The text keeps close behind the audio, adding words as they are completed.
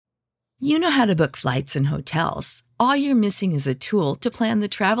You know how to book flights and hotels. All you're missing is a tool to plan the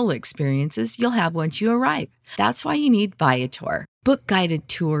travel experiences you'll have once you arrive. That's why you need Viator. Book guided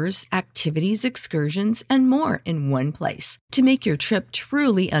tours, activities, excursions, and more in one place to make your trip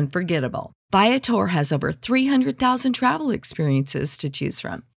truly unforgettable. Viator has over 300,000 travel experiences to choose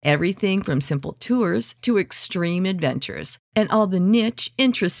from. Everything from simple tours to extreme adventures and all the niche,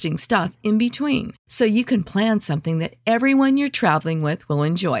 interesting stuff in between. So you can plan something that everyone you're traveling with will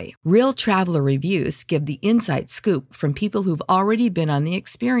enjoy. Real traveler reviews give the inside scoop from people who've already been on the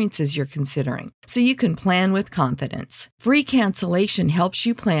experiences you're considering. So you can plan with confidence. Free cancellation helps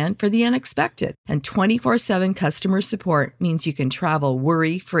you plan for the unexpected. And 24/7 customer support means you can travel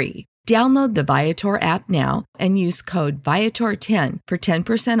worry-free. Download the Viator app now and use code Viator10 for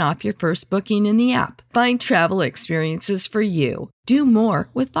 10% off your first booking in the app. Find travel experiences for you. Do more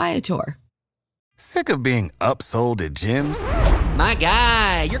with Viator. Sick of being upsold at gyms? My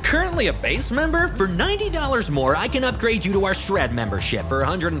guy, you're currently a base member. For $90 more, I can upgrade you to our Shred membership. For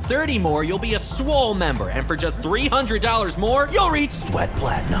 $130 more, you'll be a Swole member. And for just $300 more, you'll reach Sweat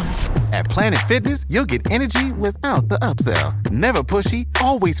Platinum. At Planet Fitness, you'll get energy without the upsell. Never pushy,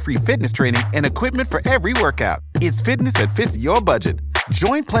 always free fitness training and equipment for every workout. It's fitness that fits your budget.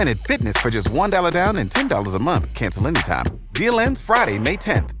 Join Planet Fitness for just $1 down and $10 a month. Cancel anytime. Deal ends Friday, May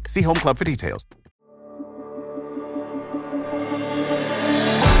 10th. See Home Club for details.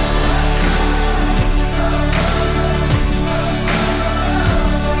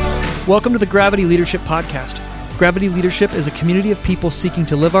 Welcome to the Gravity Leadership Podcast. Gravity Leadership is a community of people seeking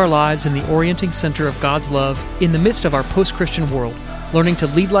to live our lives in the orienting center of God's love in the midst of our post-Christian world, learning to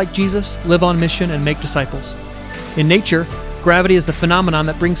lead like Jesus, live on mission, and make disciples. In nature, gravity is the phenomenon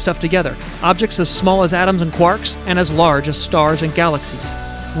that brings stuff together, objects as small as atoms and quarks, and as large as stars and galaxies.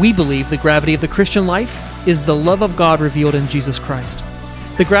 We believe the gravity of the Christian life is the love of God revealed in Jesus Christ.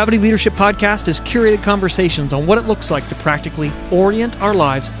 The Gravity Leadership Podcast is curated conversations on what it looks like to practically orient our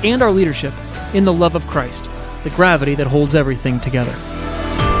lives and our leadership in the love of Christ, the gravity that holds everything together.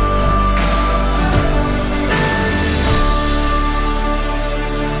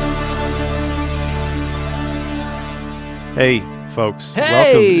 Hey, folks.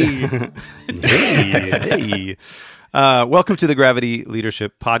 Hey! Welcome. Hey. Welcome to the Gravity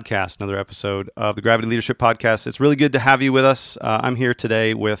Leadership Podcast, another episode of the Gravity Leadership Podcast. It's really good to have you with us. I'm here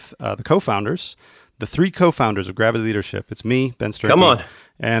today with the co-founders, the three co-founders of Gravity Leadership. It's me, Ben Sturkey. Come on.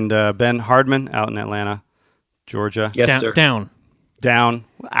 And Ben Hardman out in Atlanta, Georgia. Yes, sir. Down.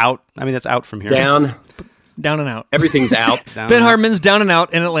 Out. I mean, it's out from here. Down and out. Everything's out. Ben Hardman's down and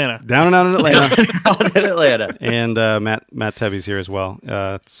out in Atlanta. Down and out in Atlanta. Out in Atlanta. And Matt Tebby's here as well.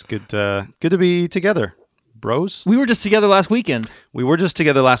 It's good to be together. Bros? We were just together last weekend.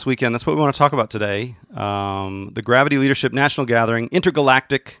 That's what we want to talk about today. The Gravity Leadership National Gathering,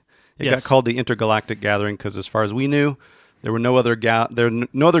 Intergalactic. It got called the Intergalactic Gathering because, as far as we knew, there were no other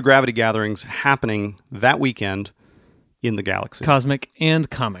gravity gatherings happening that weekend in the galaxy. Cosmic and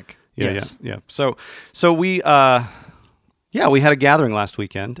comic. Yeah. So we had a gathering last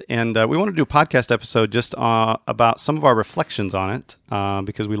weekend, and we want to do a podcast episode just about some of our reflections on it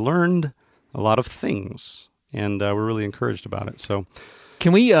because we learned a lot of things. And we're really encouraged about it. So,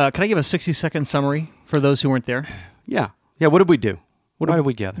 can I give a 60-second summary for those who weren't there? Yeah. What did we do? Why did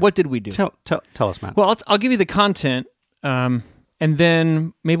we gather? What did we do? Tell us, Matt. Well, I'll give you the content, and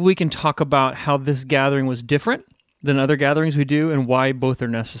then maybe we can talk about how this gathering was different than other gatherings we do, and why both are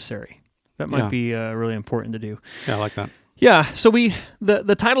necessary. That might be really important to do. Yeah, I like that. Yeah. So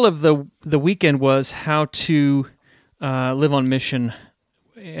the title of the weekend was how to live on mission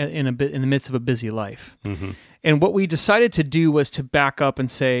in the midst of a busy life. Mm-hmm. And what we decided to do was to back up and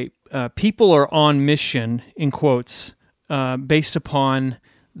say people are on mission, in quotes, based upon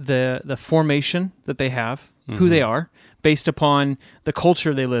the formation that they have, mm-hmm. who they are, based upon the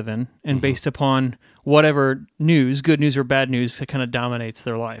culture they live in, and mm-hmm. based upon whatever news, good news or bad news, that kind of dominates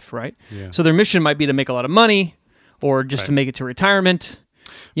their life, right? Yeah. So their mission might be to make a lot of money, or just to make it to retirement.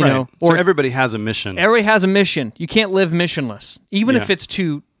 You know, or so everybody has a mission. Everybody has a mission. You can't live missionless, even if it's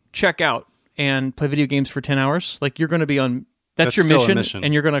to check out and play video games for 10 hours. Like, you're going to be on. That's your mission,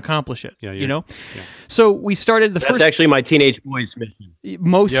 and you're going to accomplish it. Yeah, you know. Yeah. So we started That's actually my teenage boy's mission.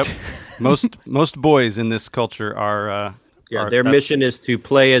 Most boys in this culture are. Their mission is to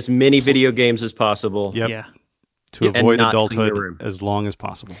play as many video games as possible. Yep. Yeah. To avoid adulthood as long as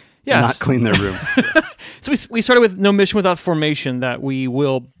possible. Yeah. Not clean their room. So we started with no mission without formation, that we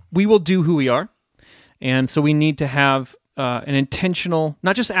will do who we are. And so we need to have an intentional,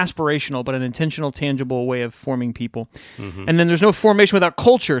 not just aspirational, but an intentional, tangible way of forming people. Mm-hmm. And then there's no formation without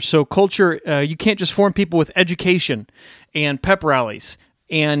culture. So culture, you can't just form people with education and pep rallies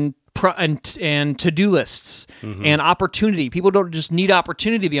and and to-do lists and opportunity. People don't just need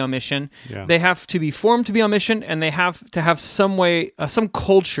opportunity to be on mission. Yeah. They have to be formed to be on mission, and they have to have some way, some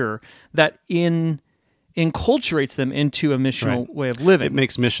culture that enculturates them into a missional way of living. It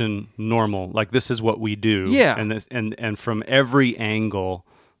makes mission normal. Like, this is what we do. Yeah. And from every angle,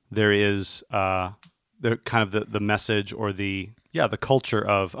 there is the kind of the message or the culture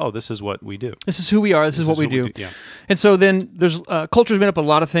of, oh, this is what we do. This is who we are. This is what we do. Yeah. And so then there's culture's made up of a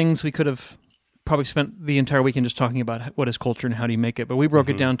lot of things. We could have probably spent the entire weekend just talking about what is culture and how do you make it. But we broke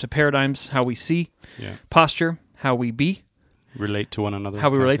it down to paradigms, how we see, posture, how we be, relate to one another, how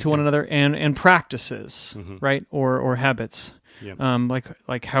we relate to one another, and practices, right, or habits. Yeah.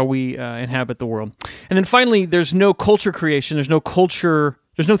 Like how we inhabit the world. And then finally, there's no culture creation. There's no culture.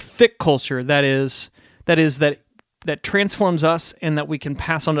 There's no thick culture that transforms us and that we can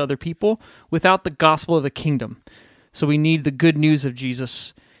pass on to other people without the gospel of the kingdom. So we need the good news of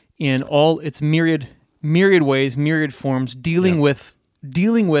Jesus in all its myriad ways, myriad forms, dealing with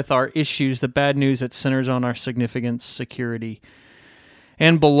our issues, the bad news that centers on our significance, security,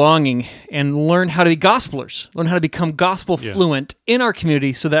 and belonging, and learn how to be gospelers, learn how to become gospel fluent in our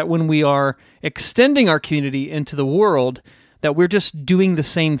community, so that when we are extending our community into the world, that we're just doing the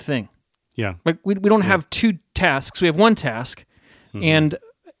same thing. Yeah. Like we don't have two tasks. We have one task, and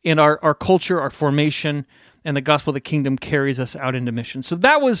our culture, our formation, and the gospel of the kingdom carries us out into mission. So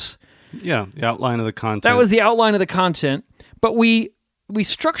that was the outline of the content. That was the outline of the content, but we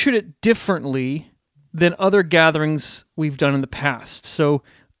structured it differently than other gatherings we've done in the past. So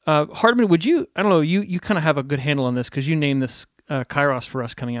Hardman, would you? I don't know. You kind of have a good handle on this because you named this Kairos for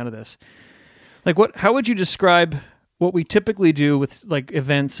us coming out of this. Like how would you describe what we typically do with like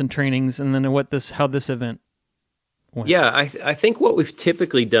events and trainings, and then how this event went? Yeah, I think what we've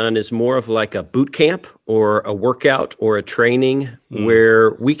typically done is more of like a boot camp or a workout or a training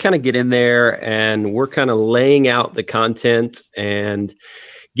where we kind of get in there and we're kind of laying out the content and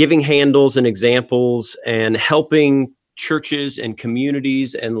giving handles and examples and helping churches and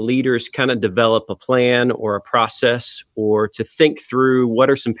communities and leaders kind of develop a plan or a process, or to think through what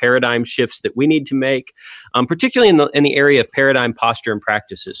are some paradigm shifts that we need to make, particularly in the area of paradigm, posture, and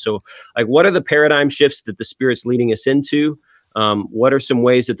practices. So, like, what are the paradigm shifts that the Spirit's leading us into? What are some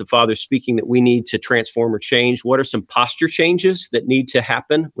ways that the Father's speaking that we need to transform or change? What are some posture changes that need to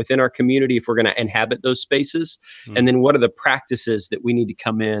happen within our community if we're going to inhabit those spaces? And then what are the practices that we need to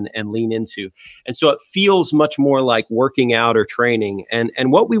come in and lean into? And so it feels much more like working out or training.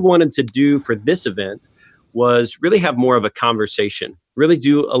 And what we wanted to do for this event was really have more of a conversation, really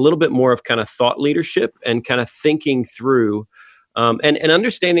do a little bit more of kind of thought leadership and kind of thinking through and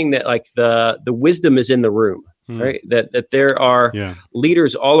understanding that like the wisdom is in the room. Right. That there are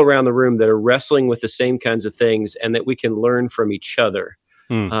leaders all around the room that are wrestling with the same kinds of things, and that we can learn from each other.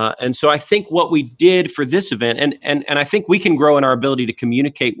 And so I think what we did for this event, and I think we can grow in our ability to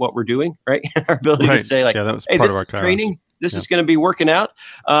communicate what we're doing, right? Our ability to say like, that was hey, part this of our is training. This is going to be working out.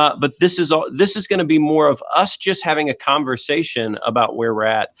 But this is going to be more of us just having a conversation about where we're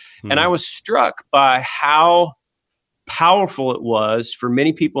at. And I was struck by how powerful it was for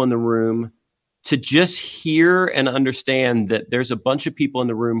many people in the room to just hear and understand that there's a bunch of people in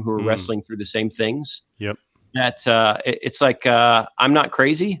the room who are wrestling through the same things. Yep. That it's like, I'm not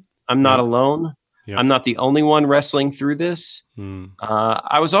crazy. I'm not alone. Yep. I'm not the only one wrestling through this.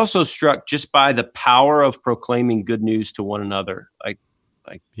 I was also struck just by the power of proclaiming good news to one another. Like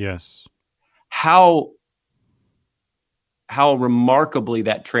yes, how remarkably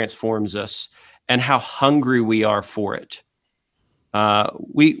that transforms us, and how hungry we are for it.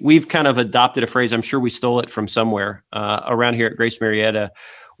 We've kind of adopted a phrase. I'm sure we stole it from somewhere around here at Grace Marietta,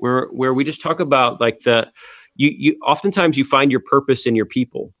 where we just talk about like you oftentimes you find your purpose in your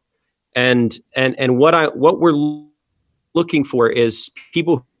people, and what we're looking for is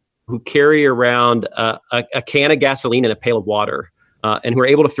people who carry around a can of gasoline and a pail of water, and who are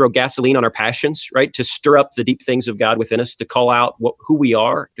able to throw gasoline on our passions, right? To stir up the deep things of God within us, to call out who we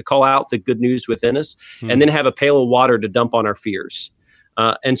are, to call out the good news within us, and then have a pail of water to dump on our fears.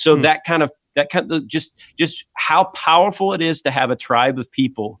 And so that kind of just how powerful it is to have a tribe of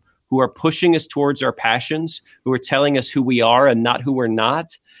people who are pushing us towards our passions, who are telling us who we are and not who we're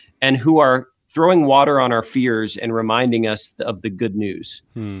not, and who are throwing water on our fears and reminding us of the good news.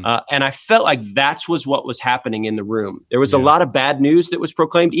 And I felt like that's what was happening in the room. There was a lot of bad news that was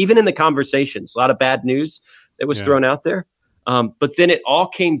proclaimed, even in the conversations, a lot of bad news that was thrown out there. But then it all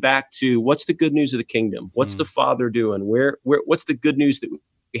came back to what's the good news of the kingdom? What's the Father doing? What's the good news that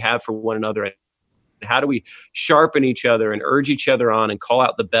we have for one another? And how do we sharpen each other and urge each other on and call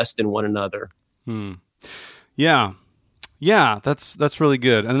out the best in one another? Yeah. Yeah, that's really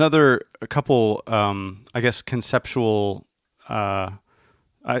good. A couple, I guess, conceptual,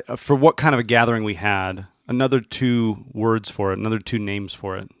 for what kind of a gathering we had, another 2 words for it, another 2 names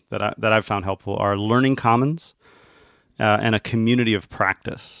for it that I've found helpful are learning commons and a community of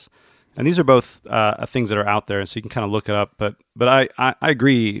practice. And these are both things that are out there, so you can kind of look it up. But I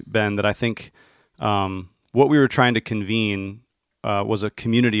agree, Ben, that I think what we were trying to convene was a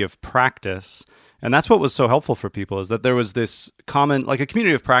community of practice. And that's what was so helpful for people, is that there was this common, like a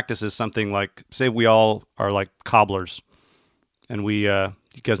community of practice is something like, say we all are like cobblers, and we, you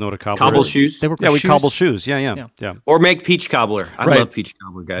guys know what a cobbler Cobble is? shoes? We cobble shoes. Yeah. Or make peach cobbler. I love peach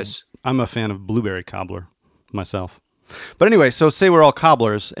cobbler, guys. I'm a fan of blueberry cobbler myself. But anyway, so say we're all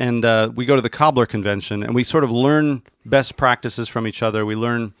cobblers, and we go to the cobbler convention, and we sort of learn best practices from each other. We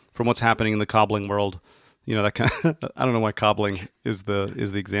learn from what's happening in the cobbling world. You know, that kind of, I don't know why cobbling is the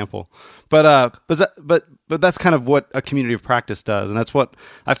example, but that's kind of what a community of practice does, and that's what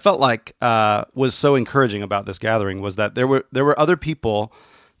I felt like was so encouraging about this gathering, was that there were other people.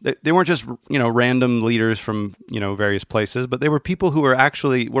 They weren't just, you know, random leaders from, you know, various places, but they were people who were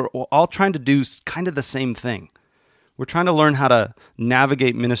all trying to do kind of the same thing. We're trying to learn how to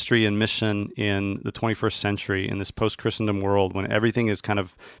navigate ministry and mission in the 21st century, in this post-Christendom world when everything is kind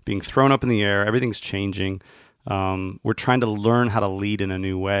of being thrown up in the air, everything's changing. We're trying to learn how to lead in a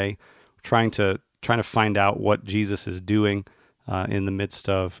new way, trying to find out what Jesus is doing in the midst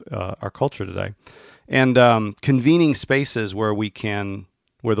of our culture today. And convening spaces where the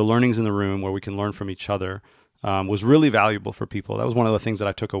learning's in the room, where we can learn from each other, was really valuable for people. That was one of the things that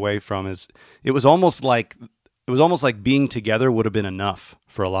I took away from, is it was almost like being together would have been enough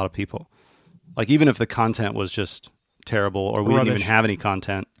for a lot of people. Like, even if the content was just terrible, or we didn't even have any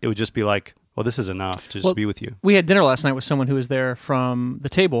content, it would just be like, well, this is enough to just be with you. We had dinner last night with someone who was there from the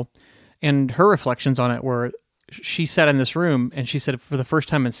table, and her reflections on it were, she sat in this room and she said, for the first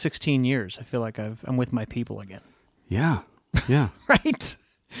time in 16 years, I feel like I'm with my people again. Yeah. Right?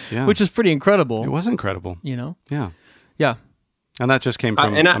 Yeah. Which is pretty incredible. It was incredible. You know? Yeah. And that just came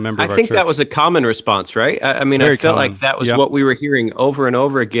from a member of our I think church. that was a common response, right? I mean, Very I felt common. like that was what we were hearing over and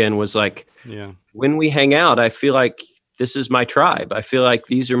over again, was like, when we hang out, I feel like this is my tribe. I feel like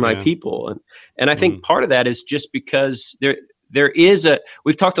these are my people. And I think part of that is just because there is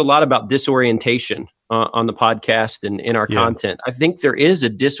we've talked a lot about disorientation on the podcast and in our content. I think there is a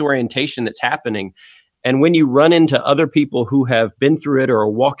disorientation that's happening. And when you run into other people who have been through it, or are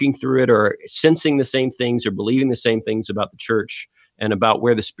walking through it, or sensing the same things, or believing the same things about the church and about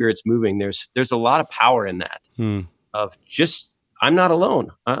where the Spirit's moving, there's a lot of power in that. Of just, I'm not alone.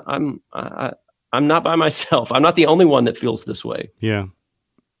 I'm not by myself. I'm not the only one that feels this way. Yeah.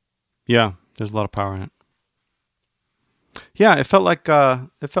 There's a lot of power in it. Yeah, it felt like God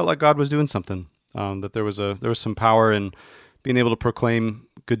was doing something. That there was some power in being able to proclaim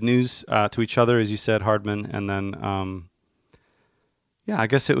good news to each other, as you said, Hardman, and then I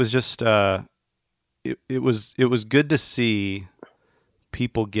guess it was just it was good to see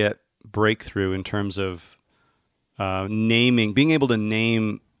people get breakthrough in terms of being able to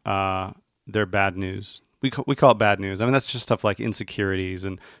name their bad news. We call it bad news. I mean, that's just stuff like insecurities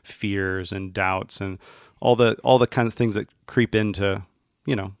and fears and doubts and all the kinds of things that creep into,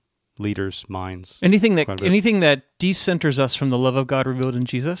 you know, leaders' minds. Anything that decenters us from the love of God revealed in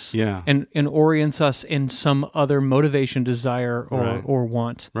Jesus, and orients us in some other motivation, desire, or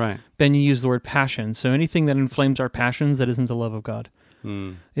want. Right. Ben, you use the word passion. So anything that inflames our passions that isn't the love of God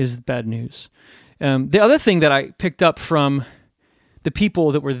is bad news. The other thing that I picked up from the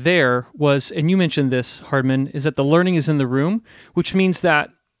people that were there was, and you mentioned this, Hardman, is that the learning is in the room, which means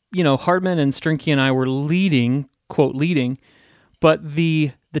that, you know, Hardman and Strinky and I were leading, quote, leading, but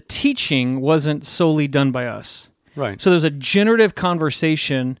the teaching wasn't solely done by us. Right. So there's a generative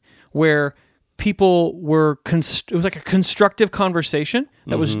conversation where people were, it was like a constructive conversation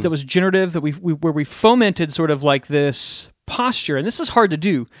that was generative, that where we fomented sort of like this posture, and this is hard to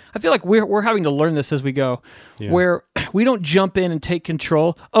do. I feel like we're having to learn this as we go, where we don't jump in and take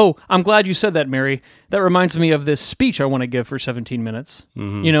control. Oh, I'm glad you said that, Mary. That reminds me of this speech I want to give for 17 minutes.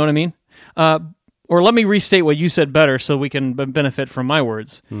 You know what I mean? Or let me restate what you said better so we can benefit from my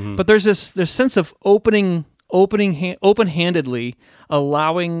words. But there's this sense of open-handedly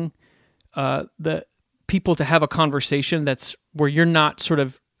allowing the people to have a conversation that's where you're not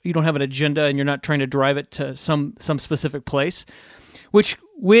you don't have an agenda and you're not trying to drive it to some specific place, which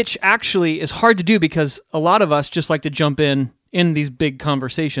actually is hard to do because a lot of us just like to jump in these big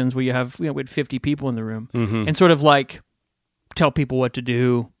conversations where we had 50 people in the room and sort of like tell people what to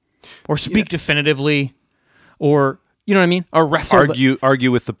do or speak definitively or, You know what I mean? Or wrestle.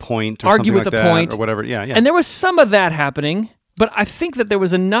 Argue with the point. Or argue something with like the that, point. Or whatever. Yeah, yeah. And there was some of that happening, but I think that there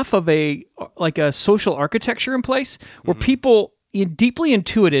was enough of a social architecture in place where people deeply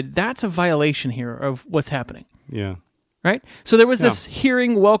intuited that's a violation here of what's happening. Yeah. Right? So there was this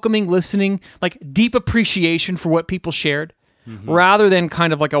hearing, welcoming, listening, like deep appreciation for what people shared, rather than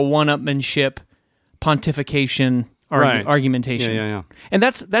kind of like a one-upmanship, pontification, argumentation. Yeah. And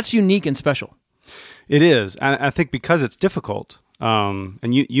that's unique and special. It is. And I think because it's difficult,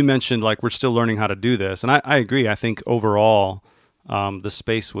 and you mentioned like we're still learning how to do this, and I agree. I think overall the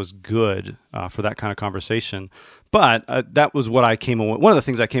space was good for that kind of conversation. But that was what I came away. One of the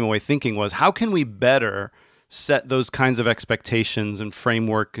things I came away thinking was, how can we better set those kinds of expectations and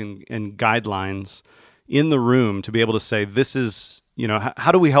framework and guidelines in the room to be able to say, this is,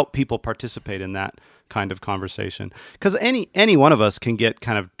 how do we help people participate in that kind of conversation? Because any one of us can get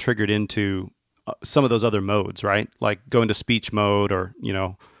kind of triggered into some of those other modes, right? Like go into speech mode, or,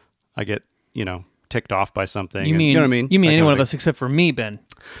 I get, ticked off by something. You know what I mean? You mean any one of us except for me, Ben.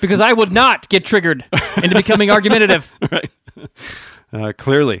 Because I would not get triggered into becoming argumentative. Right.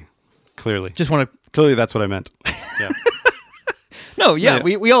 Clearly. Just want to... Clearly that's what I meant. Yeah. No, yeah.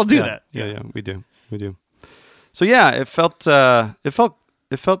 We all do that. Yeah, we do. So yeah, it felt, man,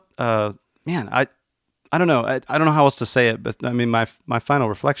 I don't know. I don't know how else to say it, but I mean, my final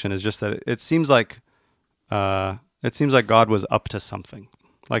reflection is just that it seems like God was up to something.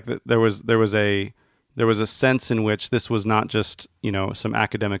 Like there was a sense in which this was not just, some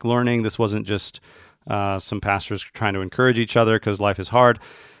academic learning. This wasn't just some pastors trying to encourage each other because life is hard.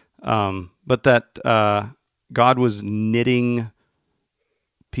 But that God was knitting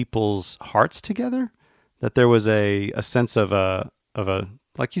people's hearts together. That there was a sense of a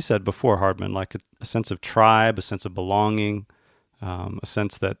like you said before, Hardman, like a sense of tribe, a sense of belonging, a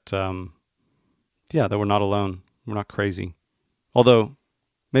sense that that we're not alone, we're not crazy. Although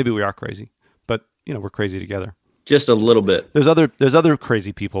maybe we are crazy, but we're crazy together. Just a little bit. There's other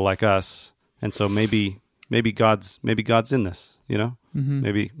crazy people like us, and so maybe God's in this.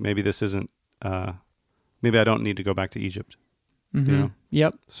 Maybe this isn't. Maybe I don't need to go back to Egypt.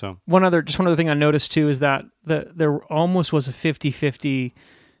 Yep. So one other thing I noticed too is that there almost was a 50-50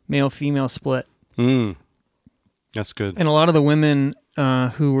 male-female split. That's good. And a lot of the women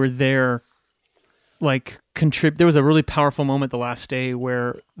who were there, like there was a really powerful moment the last day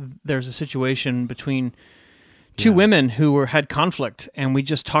where there's a situation between two women who had conflict, and we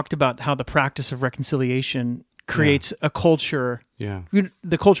just talked about how the practice of reconciliation creates a culture. Yeah.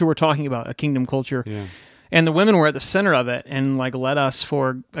 The culture we're talking about, a kingdom culture. Yeah. And the women were at the center of it and like led us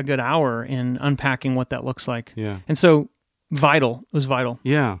for a good hour in unpacking what that looks like. Yeah. And so it was vital.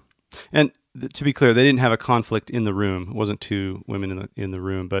 Yeah. And to be clear, they didn't have a conflict in the room. It wasn't two women in the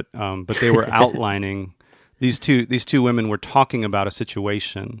room, but they were outlining these two women were talking about a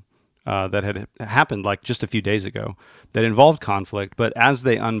situation that had happened like just a few days ago that involved conflict. But as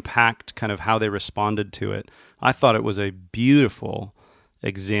they unpacked kind of how they responded to it, I thought it was a beautiful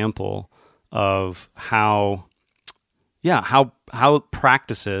example of how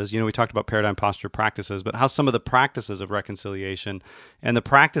practices, we talked about paradigm posture practices, but how some of the practices of reconciliation and the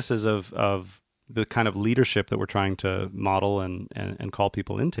practices of the kind of leadership that we're trying to model and call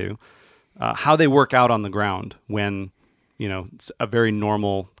people into, how they work out on the ground when, a very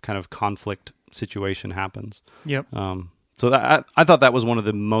normal kind of conflict situation happens. Yep. So I thought that was one of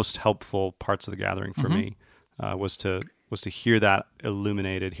the most helpful parts of the gathering for me, was to hear that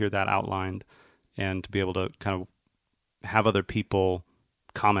illuminated, hear that outlined, and to be able to kind of have other people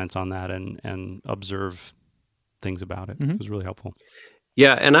comment on that and observe things about it. It was really helpful.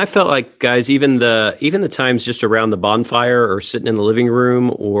 Yeah, and I felt like, guys, even the times just around the bonfire or sitting in the living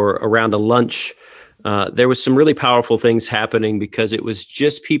room or around a lunch, there was some really powerful things happening because it was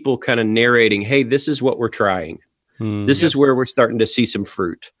just people kind of narrating, hey, this is what we're trying. This is where we're starting to see some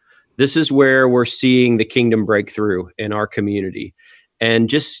fruit. This is where we're seeing the kingdom break through in our community. And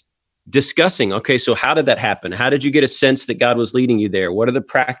just discussing, okay, so how did that happen? How did you get a sense that God was leading you there? What are the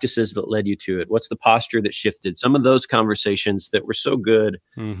practices that led you to it? What's the posture that shifted? Some of those conversations that were so good.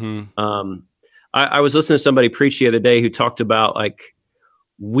 I was listening to somebody preach the other day who talked about, like,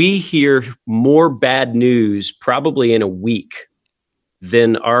 we hear more bad news probably in a week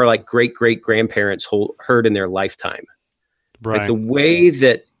than our like great-great-grandparents heard in their lifetime. Right. Like the way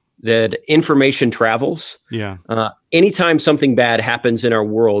that information travels. Yeah. Anytime something bad happens in our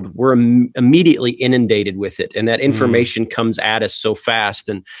world, we're immediately inundated with it, and that information comes at us so fast.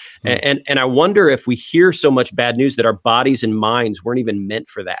 And I wonder if we hear so much bad news that our bodies and minds weren't even meant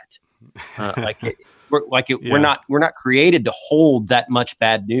for that. We're not created to hold that much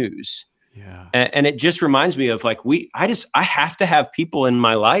bad news. Yeah. And it just reminds me of like, I have to have people in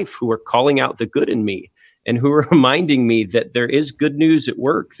my life who are calling out the good in me and who are reminding me that there is good news at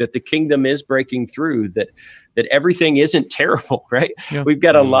work, that the kingdom is breaking through, that everything isn't terrible, right? Yeah. We've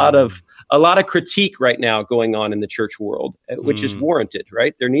got a lot of critique right now going on in the church world, which is warranted,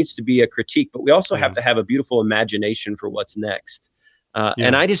 right? There needs to be a critique, but we also have to have a beautiful imagination for what's next.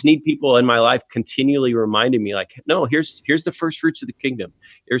 And I just need people in my life continually reminding me, like, no, here's the first fruits of the kingdom.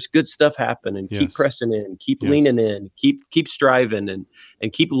 There's good stuff happening. Keep pressing in, keep leaning in, keep striving, and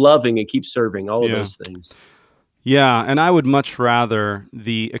keep loving and keep serving. All of those things. Yeah, and I would much rather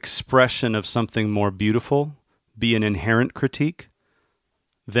the expression of something more beautiful be an inherent critique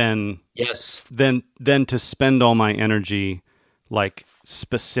than to spend all my energy like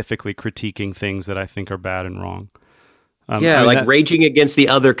specifically critiquing things that I think are bad and wrong. Raging against the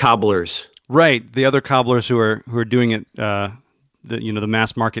other cobblers. Right, the other cobblers who are doing it. The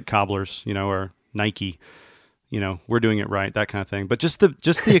mass market cobblers, or Nike. We're doing it right, that kind of thing. But just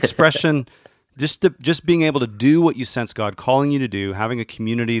the expression, just being able to do what you sense God calling you to do, having a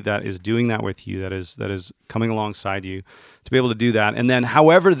community that is doing that with you, that is coming alongside you, to be able to do that, and then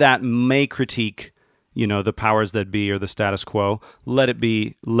however that may critique, the powers that be or the status quo, let it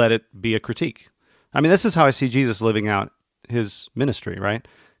be a critique. I mean, this is how I see Jesus living out his ministry, right?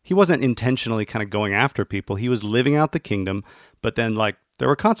 He wasn't intentionally kind of going after people. He was living out the kingdom, but then like there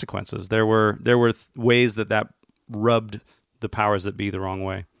were consequences. There were ways that rubbed the powers that be the wrong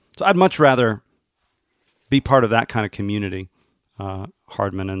way. So I'd much rather be part of that kind of community,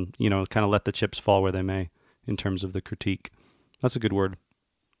 Hardman, and kind of let the chips fall where they may in terms of the critique. That's a good word.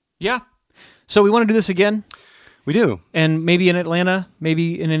 Yeah. So we want to do this again. We do, and maybe in Atlanta,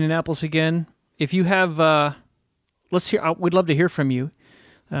 maybe in Indianapolis again. If you have, we'd love to hear from you.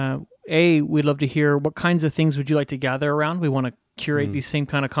 We'd love to hear what kinds of things would you like to gather around. We want to curate these same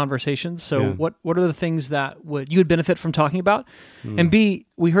kind of conversations. So what are the things that you would benefit from talking about? And B,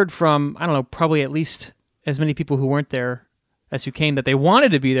 we heard from, I don't know, probably at least as many people who weren't there as who came that they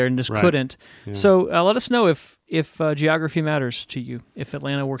wanted to be there and just couldn't. Yeah. So let us know if geography matters to you, if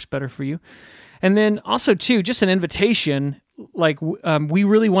Atlanta works better for you. And then also, too, just an invitation, like we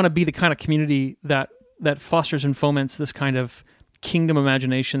really want to be the kind of community that fosters and foments this kind of kingdom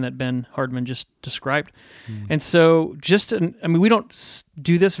imagination that Ben Hardman just described. And so we don't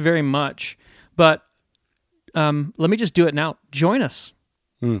do this very much, but let me just do it now. Join us.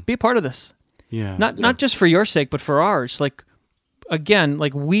 Be a part of this. Yeah. Not just for your sake, but for ours. Like, again,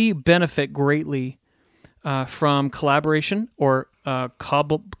 like we benefit greatly from collaboration or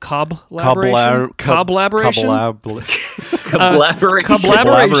collaboration.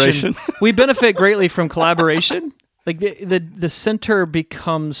 We benefit greatly from collaboration. Like the center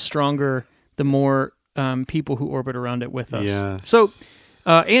becomes stronger the more people who orbit around it with us. Yes. So,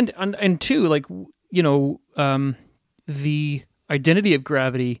 and two, like the identity of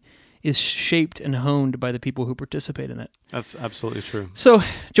Gravity is shaped and honed by the people who participate in it. That's absolutely true. So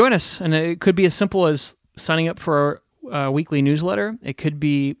join us, and it could be as simple as signing up for our weekly newsletter. It could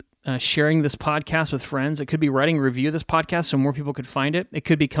be sharing this podcast with friends. It could be writing a review of this podcast so more people could find it. It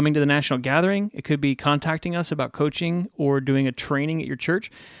could be coming to the National Gathering. It could be contacting us about coaching or doing a training at your church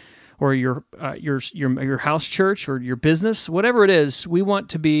or your house church or your business. Whatever it is, we want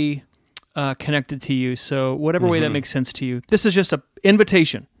to be connected to you. So whatever way that makes sense to you. This is just an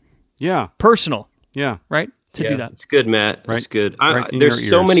invitation. Yeah. Personal. Yeah. Right? To do that. It's good, Matt. Right. It's good. Right there's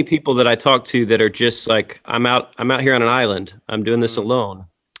so many people that I talk to that are just like, I'm out here on an island. I'm doing this alone.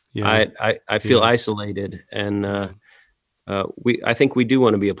 Yeah. I feel isolated, and I think we do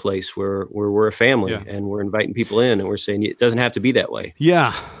want to be a place where we're a family and we're inviting people in, and we're saying it doesn't have to be that way.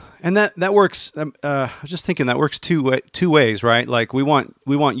 Yeah. And that works. I was just thinking that works two ways, right? Like we want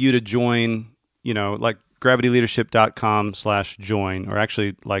you to join, like gravityleadership.com/join, or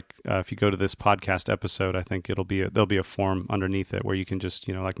actually like if you go to this podcast episode, I think there'll be a form underneath it where you can just,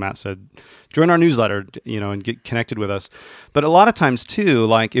 like Matt said, join our newsletter, and get connected with us. But a lot of times too,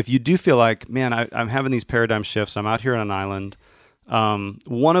 like if you do feel like, man, I'm having these paradigm shifts, I'm out here on an island.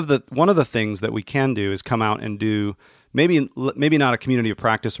 One of the things that we can do is come out and do maybe not a community of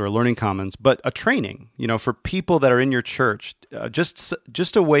practice or a learning commons, but a training, for people that are in your church,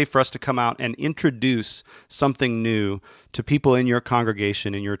 just a way for us to come out and introduce something new to people in your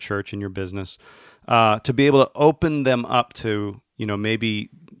congregation, in your church, in your business, to be able to open them up to, maybe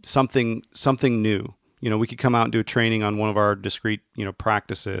something new. We could come out and do a training on one of our discrete,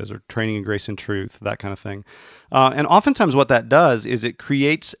 practices, or training in grace and truth, that kind of thing. And oftentimes what that does is it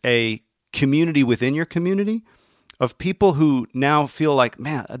creates a community within your community of people who now feel like,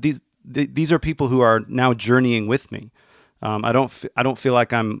 man, these are people who are now journeying with me. I don't feel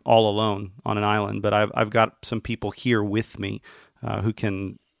like I'm all alone on an island, but I've got some people here with me who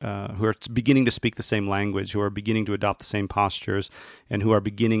are beginning to speak the same language, who are beginning to adopt the same postures, and who are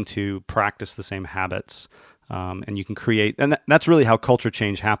beginning to practice the same habits. And you can create, and that's really how culture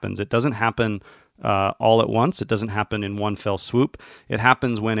change happens. It doesn't happen all at once. It doesn't happen in one fell swoop. It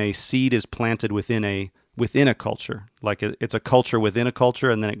happens when a seed is planted within a culture. Like it's a culture within a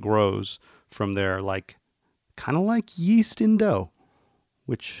culture, and then it grows from there, kind of like yeast in dough,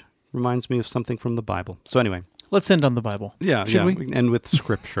 which reminds me of something from the Bible. So anyway. Let's end on the Bible. Yeah, Should we? We can end with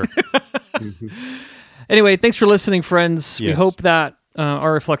Scripture. Anyway, thanks for listening, friends. Yes. We hope that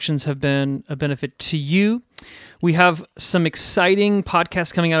our reflections have been a benefit to you. We have some exciting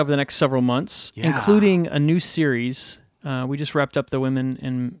podcasts coming out over the next several months, including a new series. We just wrapped up the Women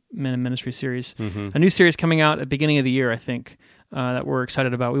and Men in Ministry series. A new series coming out at the beginning of the year, I think, that we're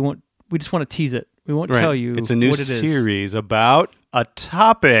excited about. We just want to tease it. We won't tell you it's a new what it is. series about a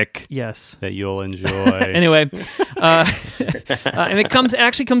topic that you'll enjoy. Anyway, and it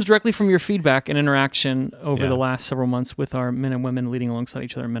actually comes directly from your feedback and interaction over the last several months with our men and women leading alongside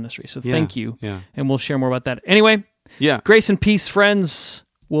each other in ministry. So thank you, and we'll share more about that. Anyway, grace and peace, friends.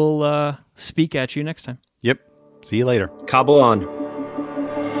 We'll speak at you next time. Yep. See you later. Cobble on.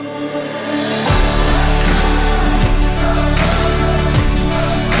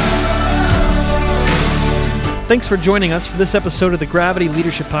 Thanks for joining us for this episode of the Gravity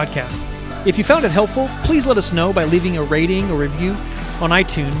Leadership Podcast. If you found it helpful, please let us know by leaving a rating or review on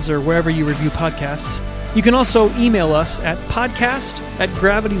iTunes or wherever you review podcasts. You can also email us at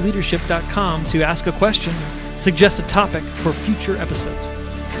podcast@gravityleadership.com to ask a question or suggest a topic for future episodes.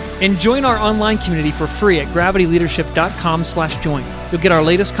 And join our online community for free at gravityleadership.com/join. You'll get our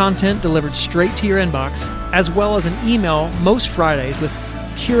latest content delivered straight to your inbox, as well as an email most Fridays with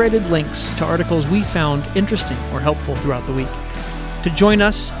curated links to articles we found interesting or helpful throughout the week. To join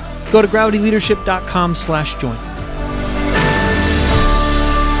us, go to gravityleadership.com/join.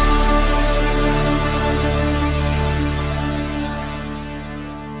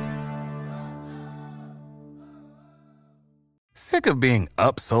 Sick of being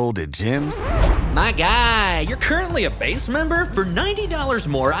upsold at gyms? My guy, you're currently a base member? For $90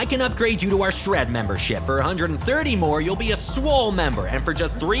 more, I can upgrade you to our Shred membership. For $130 more, you'll be a Swole member. And for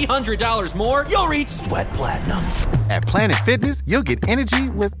just $300 more, you'll reach Sweat Platinum. At Planet Fitness, you'll get energy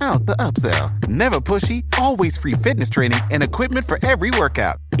without the upsell. Never pushy, always free fitness training and equipment for every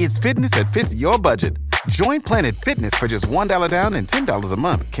workout. It's fitness that fits your budget. Join Planet Fitness for just $1 down and $10 a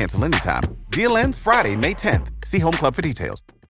month. Cancel anytime. Deal ends Friday, May 10th. See Home Club for details.